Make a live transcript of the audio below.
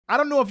I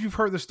don't know if you've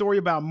heard the story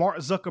about Mark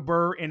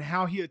Zuckerberg and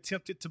how he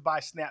attempted to buy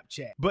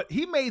Snapchat, but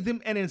he made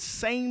them an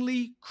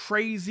insanely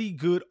crazy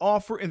good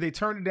offer and they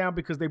turned it down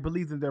because they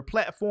believed in their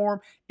platform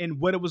and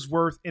what it was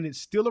worth. And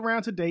it's still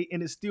around today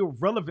and it's still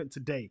relevant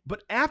today.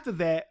 But after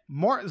that,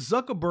 Mark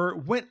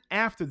Zuckerberg went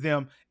after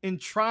them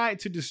and tried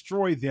to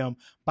destroy them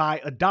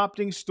by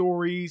adopting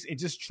stories and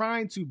just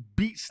trying to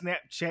beat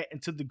Snapchat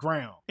into the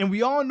ground. And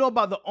we all know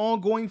about the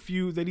ongoing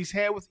feud that he's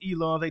had with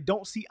Elon. They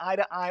don't see eye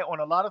to eye on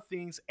a lot of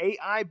things,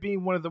 AI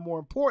being one of the more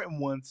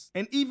important ones,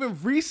 and even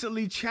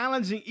recently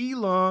challenging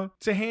Elon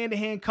to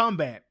hand-to-hand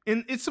combat.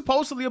 And it's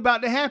supposedly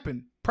about to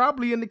happen,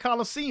 probably in the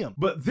Coliseum.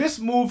 But this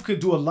move could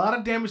do a lot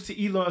of damage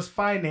to Elon's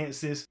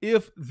finances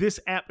if this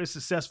app is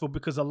successful,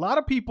 because a lot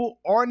of people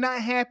are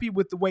not happy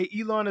with the way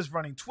Elon is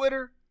running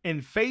Twitter,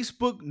 and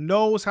Facebook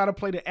knows how to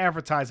play the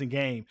advertising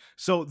game.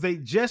 So they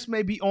just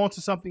may be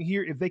onto something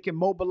here if they can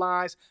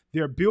mobilize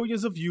their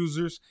billions of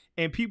users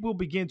and people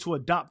begin to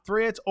adopt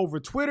Threads over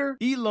Twitter.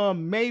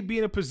 Elon may be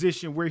in a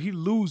position where he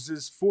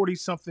loses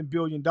 40-something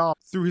billion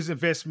through his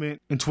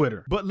investment in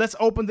Twitter. But let's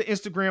open the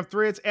Instagram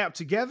Threads app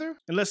together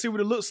and let's see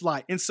what it looks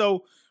like. And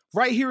so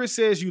right here it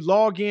says you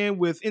log in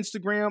with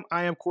Instagram.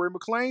 I am Corey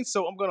McLean,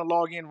 so I'm going to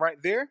log in right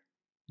there,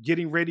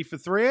 getting ready for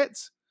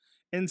Threads.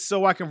 And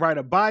so I can write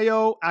a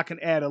bio, I can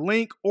add a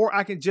link, or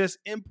I can just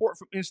import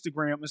from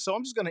Instagram. And so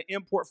I'm just going to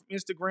import from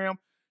Instagram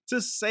to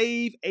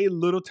save a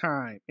little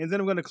time. And then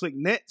I'm going to click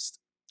next.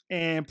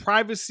 And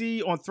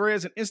privacy on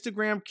Threads and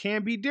Instagram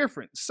can be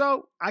different.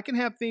 So I can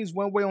have things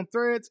one way on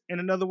Threads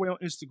and another way on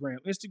Instagram.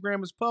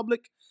 Instagram is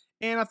public,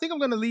 and I think I'm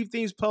going to leave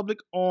things public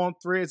on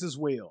Threads as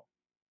well.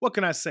 What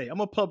can I say?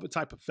 I'm a public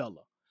type of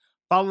fella.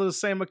 Follow the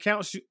same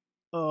accounts you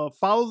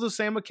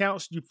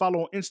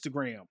follow on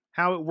Instagram.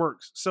 How it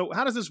works. So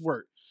how does this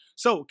work?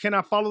 So can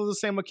I follow the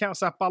same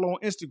accounts I follow on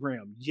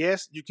Instagram?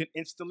 Yes, you can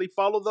instantly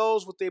follow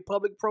those with a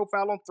public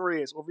profile on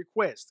Threads or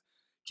request.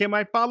 Can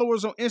my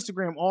followers on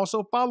Instagram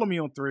also follow me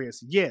on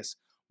Threads? Yes.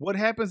 What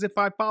happens if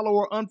I follow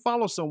or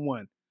unfollow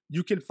someone?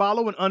 You can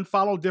follow and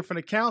unfollow different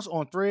accounts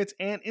on Threads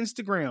and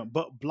Instagram,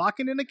 but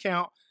blocking an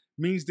account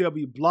means they'll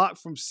be blocked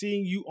from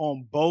seeing you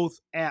on both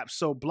apps.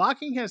 So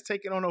blocking has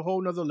taken on a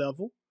whole nother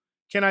level.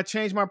 Can I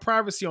change my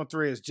privacy on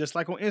Threads? Just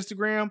like on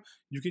Instagram,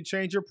 you can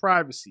change your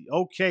privacy.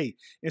 Okay.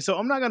 And so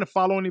I'm not going to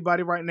follow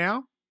anybody right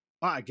now.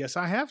 I guess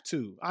I have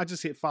to. I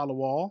just hit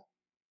follow all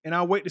and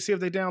I'll wait to see if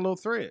they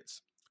download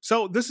Threads.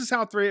 So this is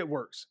how Thread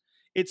works.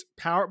 It's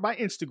powered by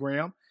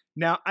Instagram.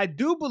 Now, I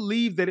do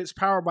believe that it's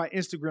powered by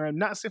Instagram,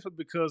 not simply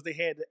because they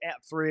had the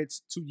app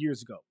Threads 2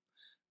 years ago,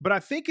 but I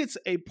think it's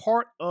a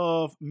part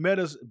of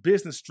Meta's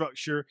business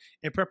structure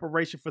in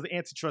preparation for the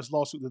antitrust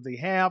lawsuit that they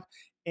have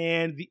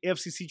and the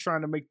FCC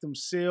trying to make them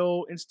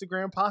sell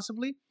Instagram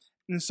possibly.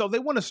 And so they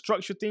want to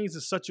structure things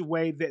in such a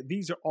way that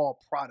these are all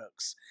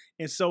products.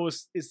 And so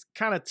it's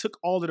kind of took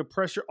all of the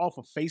pressure off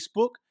of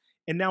Facebook.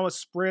 And now it's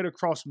spread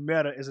across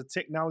Meta as a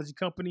technology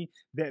company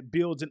that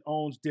builds and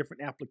owns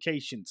different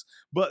applications.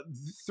 But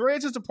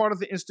Threads is a part of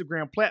the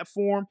Instagram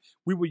platform.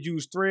 We will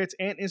use Threads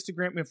and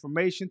Instagram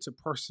information to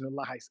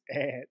personalize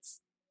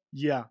ads.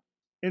 Yeah.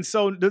 And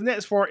so the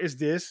next part is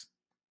this,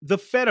 the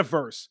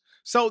Fediverse.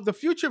 So the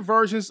future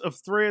versions of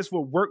Threads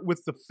will work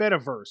with the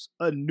Fediverse,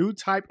 a new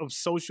type of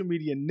social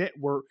media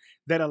network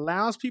that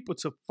allows people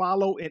to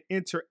follow and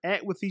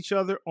interact with each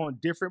other on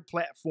different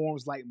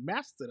platforms like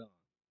Mastodon.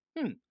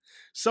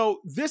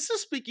 So this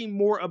is speaking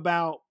more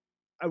about,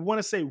 I want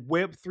to say,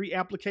 Web3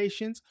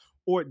 applications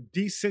or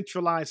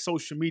decentralized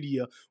social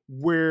media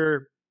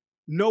where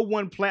no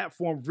one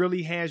platform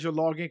really has your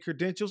login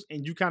credentials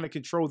and you kind of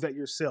control that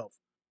yourself,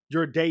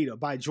 your data.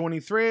 By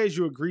joining Threads,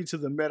 you agree to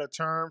the Meta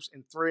terms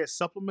and Threads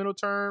supplemental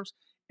terms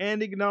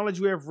and acknowledge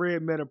you have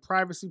read Meta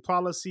privacy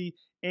policy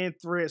and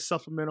Threads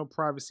supplemental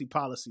privacy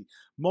policy.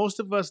 Most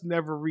of us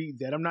never read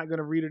that. I'm not going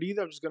to read it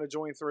either. I'm just going to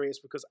join Threads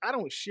because I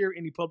don't share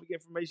any public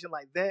information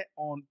like that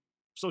on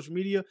social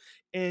media,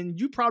 and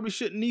you probably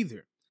shouldn't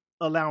either.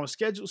 Allowing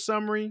scheduled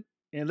summary,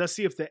 and let's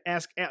see if the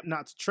Ask App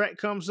Not to Track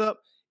comes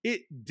up.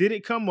 It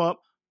didn't come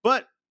up,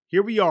 but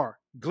here we are.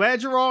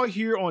 Glad you're all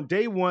here on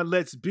day one.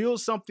 Let's build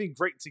something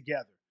great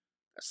together.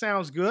 That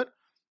sounds good.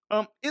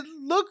 It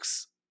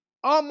looks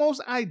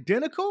almost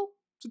identical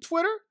to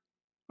Twitter.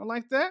 I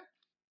like that.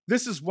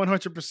 This is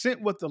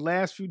 100% what the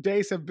last few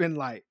days have been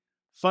like.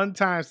 Fun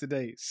times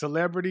today.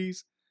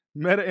 Celebrities,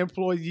 Meta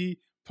employee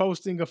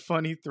posting a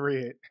funny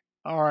thread.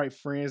 All right,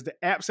 friends, the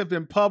apps have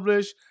been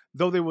published,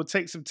 though they will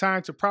take some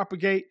time to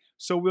propagate.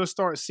 So we'll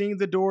start seeing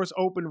the doors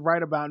open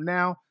right about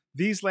now.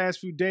 These last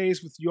few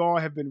days with you all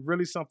have been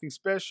really something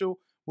special.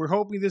 We're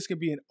hoping this can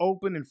be an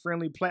open and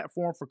friendly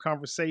platform for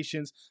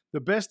conversations.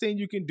 The best thing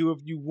you can do if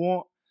you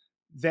want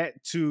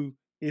that to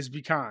is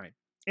be kind.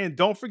 And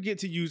don't forget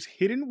to use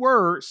hidden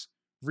words,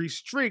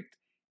 restrict,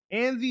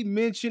 and the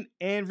mention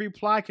and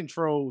reply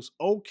controls.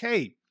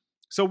 Okay,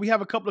 so we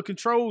have a couple of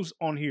controls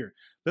on here.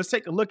 Let's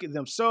take a look at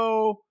them.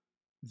 So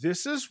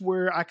this is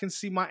where I can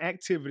see my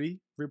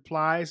activity,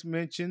 replies,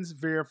 mentions,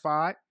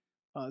 verified.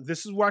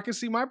 This is where I can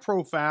see my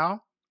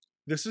profile.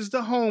 This is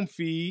the home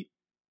feed.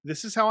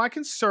 This is how I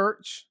can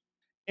search.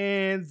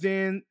 And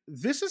then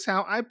this is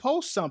how I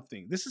post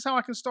something. This is how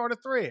I can start a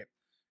thread.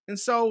 And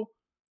so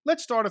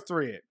let's start a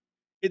thread.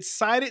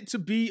 Excited to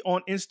be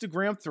on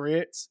Instagram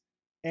threads.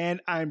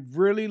 And I'm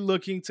really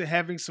looking to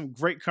having some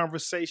great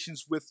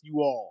conversations with you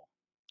all.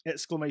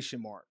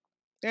 Exclamation mark.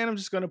 And I'm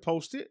just going to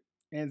post it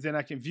and then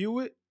I can view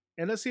it.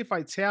 And let's see if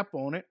I tap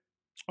on it.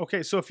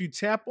 Okay, so if you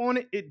tap on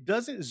it, it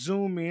doesn't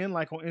zoom in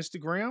like on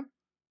Instagram.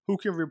 Who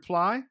can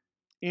reply?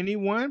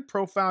 Anyone,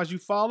 profiles you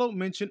follow,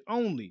 mention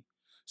only.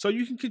 So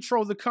you can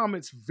control the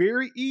comments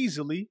very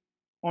easily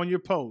on your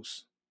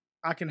posts.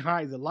 I can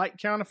hide the like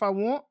count if I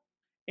want,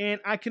 and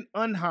I can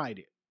unhide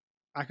it.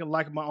 I can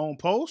like my own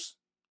post,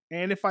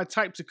 and if I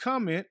type to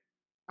comment,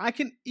 I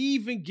can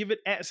even give it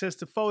access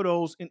to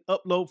photos and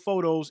upload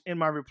photos in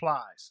my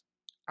replies.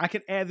 I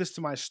can add this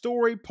to my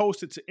story,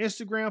 post it to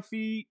Instagram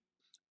feed,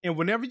 and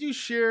whenever you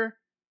share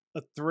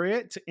a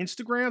thread to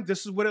Instagram,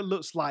 this is what it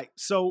looks like.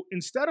 So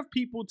instead of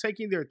people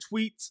taking their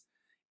tweets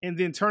and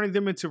then turning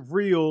them into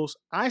reels,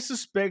 I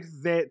suspect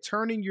that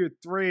turning your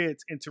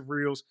threads into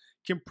reels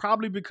can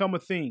probably become a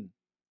thing.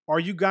 Are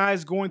you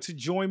guys going to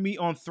join me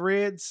on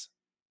threads?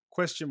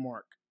 Question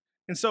mark.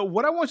 And so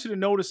what I want you to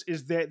notice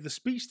is that the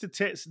speech to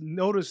text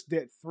noticed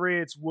that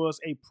threads was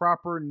a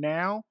proper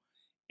noun.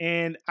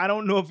 And I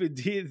don't know if it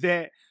did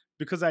that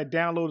because I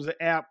downloaded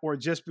the app or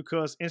just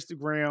because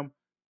Instagram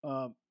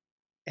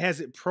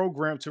has it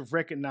programmed to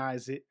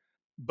recognize it.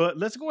 But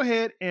let's go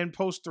ahead and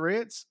post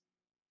threads.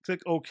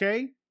 Click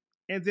OK.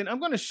 And then I'm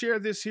going to share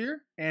this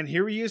here. And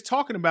here he is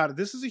talking about it.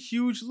 This is a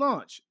huge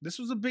launch. This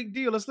was a big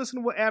deal. Let's listen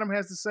to what Adam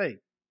has to say.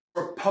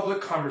 For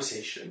public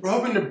conversation. We're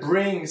hoping to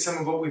bring some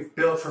of what we've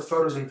built for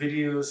photos and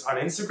videos on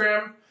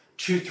Instagram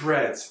to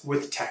threads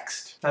with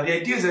text. Now the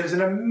idea is that there's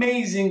an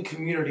amazing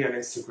community on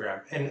Instagram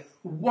and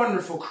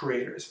wonderful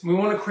creators. We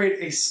want to create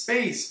a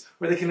space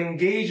where they can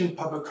engage in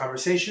public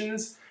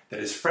conversations that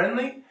is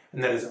friendly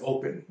and that is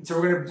open. And so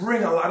we're going to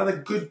bring a lot of the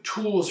good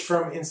tools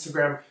from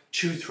Instagram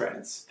to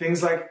threads.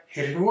 Things like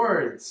hidden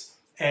words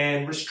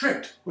and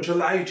restrict, which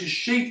allow you to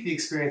shape the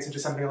experience into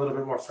something a little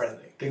bit more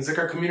friendly. Things like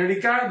our community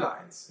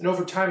guidelines. And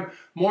over time,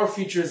 more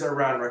features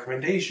around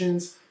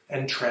recommendations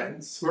and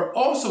trends. We're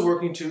also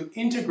working to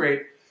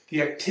integrate the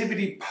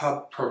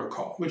ActivityPub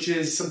protocol, which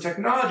is some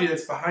technology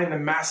that's behind the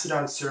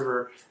Mastodon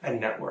server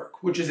and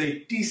network, which is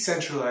a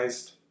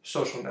decentralized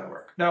social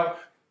network. Now,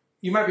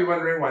 you might be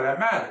wondering why that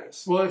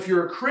matters. Well, if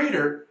you're a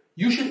creator,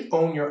 you should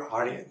own your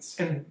audience.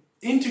 And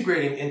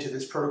integrating into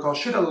this protocol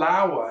should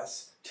allow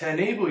us to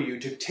enable you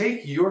to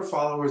take your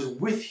followers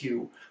with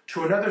you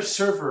to another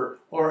server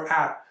or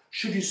app,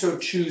 should you so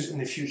choose in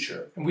the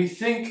future. And we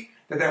think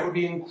that that would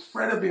be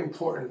incredibly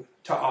important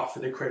to offer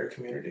the creator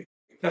community.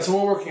 Now, so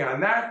we're working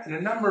on that and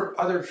a number of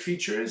other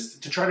features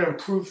to try to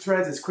improve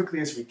threads as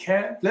quickly as we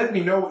can. Let me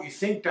know what you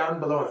think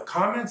down below in the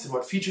comments and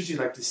what features you'd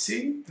like to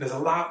see. There's a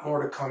lot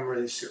more to come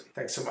really soon.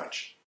 Thanks so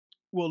much.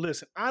 Well,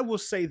 listen, I will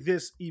say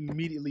this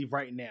immediately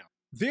right now.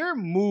 Their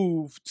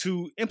move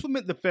to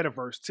implement the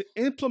Fediverse, to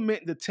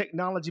implement the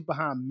technology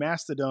behind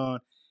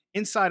Mastodon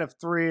inside of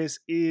Threads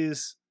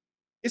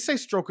it's a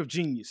stroke of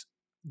genius.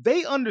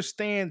 They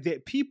understand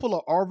that people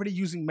are already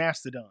using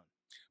Mastodon.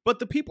 But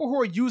the people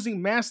who are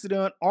using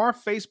Mastodon are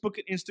Facebook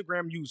and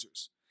Instagram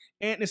users.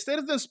 And instead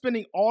of them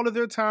spending all of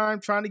their time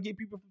trying to get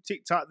people from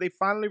TikTok, they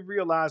finally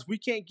realized we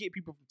can't get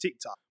people from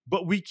TikTok,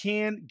 but we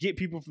can get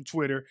people from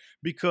Twitter,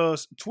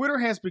 because Twitter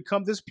has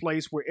become this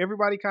place where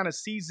everybody kind of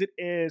sees it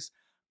as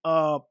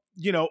a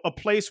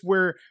place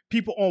where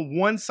people on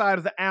one side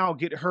of the aisle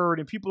get heard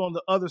and people on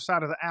the other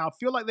side of the aisle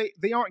feel like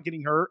they aren't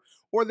getting heard,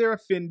 or they're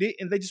offended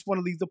and they just want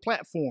to leave the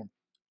platform.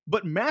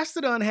 But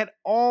Mastodon had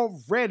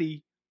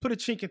already put a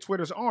chink in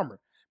Twitter's armor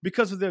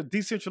because of their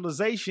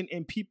decentralization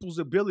and people's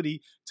ability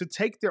to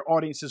take their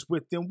audiences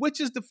with them, which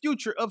is the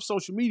future of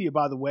social media,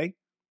 by the way.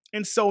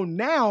 And so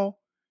now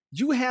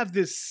you have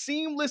this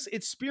seamless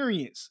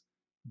experience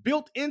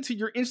built into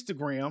your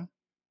Instagram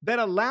that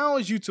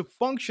allows you to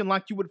function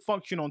like you would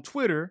function on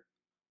Twitter,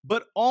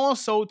 but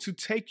also to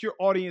take your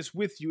audience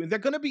with you. And they're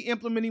going to be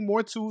implementing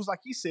more tools, like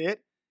he said.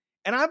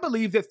 And I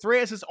believe that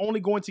Threads is only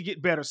going to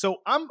get better. So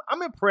I'm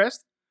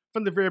impressed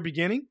from the very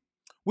beginning.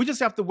 We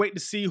just have to wait to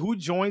see who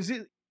joins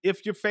it,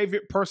 if your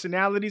favorite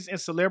personalities and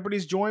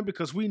celebrities join,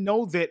 because we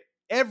know that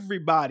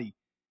everybody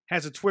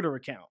has a Twitter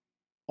account.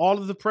 All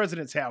of the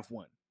presidents have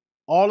one.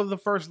 All of the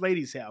first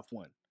ladies have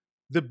one.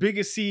 The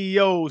biggest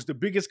CEOs, the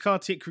biggest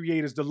content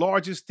creators, the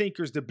largest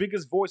thinkers, the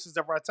biggest voices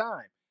of our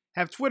time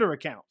have Twitter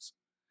accounts.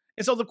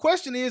 And so the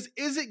question is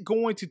it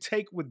going to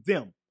take with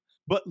them?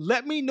 But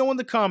let me know in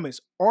the comments,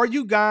 are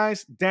you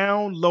guys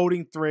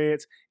downloading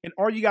Threads, and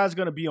are you guys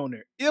going to be on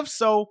there? If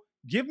so,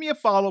 give me a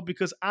follow,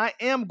 because I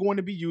am going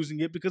to be using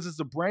it, because it's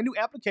a brand new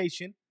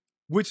application,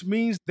 which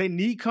means they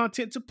need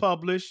content to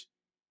publish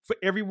for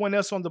everyone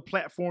else on the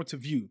platform to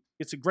view.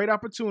 It's a great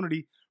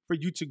opportunity for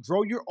you to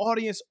grow your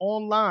audience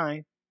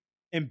online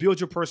and build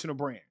your personal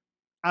brand.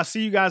 I'll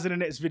see you guys in the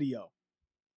next video.